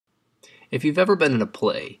If you've ever been in a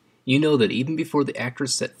play, you know that even before the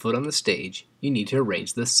actors set foot on the stage, you need to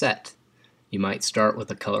arrange the set. You might start with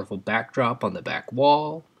a colorful backdrop on the back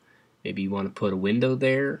wall. Maybe you want to put a window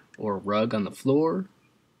there or a rug on the floor.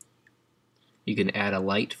 You can add a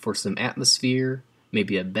light for some atmosphere,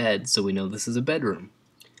 maybe a bed so we know this is a bedroom.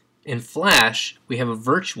 In Flash, we have a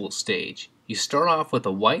virtual stage. You start off with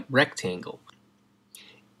a white rectangle.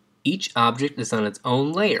 Each object is on its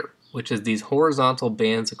own layer, which is these horizontal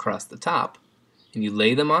bands across the top, and you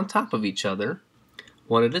lay them on top of each other,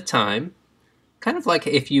 one at a time, kind of like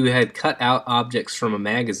if you had cut out objects from a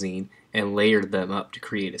magazine and layered them up to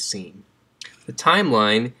create a scene. The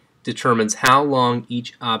timeline determines how long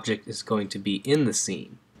each object is going to be in the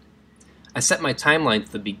scene. I set my timeline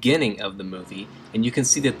to the beginning of the movie, and you can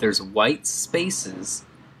see that there's white spaces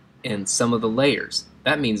in some of the layers.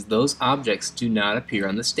 That means those objects do not appear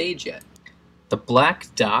on the stage yet. The black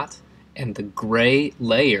dot and the gray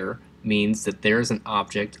layer means that there's an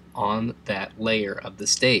object on that layer of the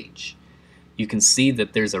stage. You can see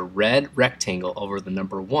that there's a red rectangle over the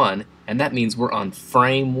number 1, and that means we're on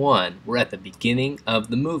frame 1. We're at the beginning of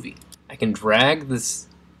the movie. I can drag this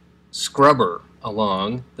scrubber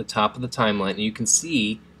along the top of the timeline, and you can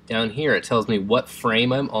see down here it tells me what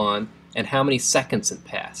frame I'm on and how many seconds it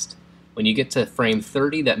passed. When you get to frame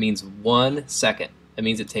 30, that means 1 second. That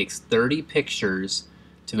means it takes 30 pictures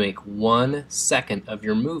to make 1 second of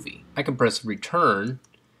your movie. I can press return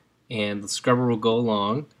and the scrubber will go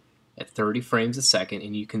along at 30 frames a second,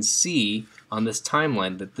 and you can see on this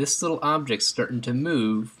timeline that this little object's starting to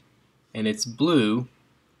move, and it's blue,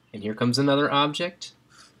 and here comes another object.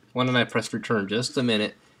 Why don't I press return just a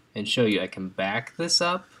minute and show you? I can back this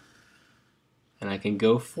up and I can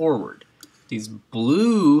go forward. These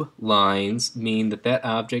blue lines mean that that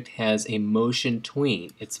object has a motion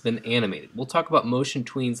tween. It's been animated. We'll talk about motion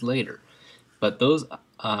tweens later, but those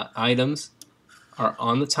items are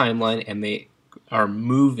on the timeline and they are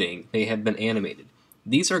moving. They have been animated.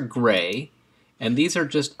 These are gray, and these are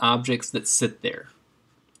just objects that sit there.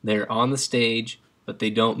 They're on the stage, but they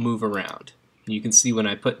don't move around. And you can see when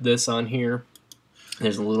I put this on here,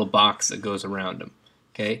 there's a little box that goes around them.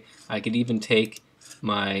 Okay, I could even take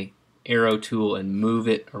my arrow tool and move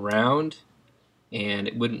it around, and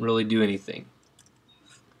it wouldn't really do anything.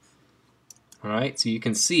 Alright, so you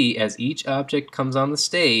can see as each object comes on the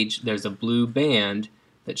stage, there's a blue band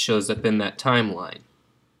that shows up in that timeline.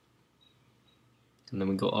 And then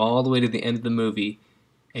we go all the way to the end of the movie,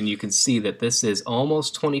 and you can see that this is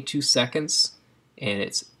almost 22 seconds, and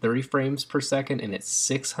it's 30 frames per second, and it's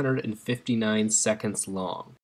 659 seconds long.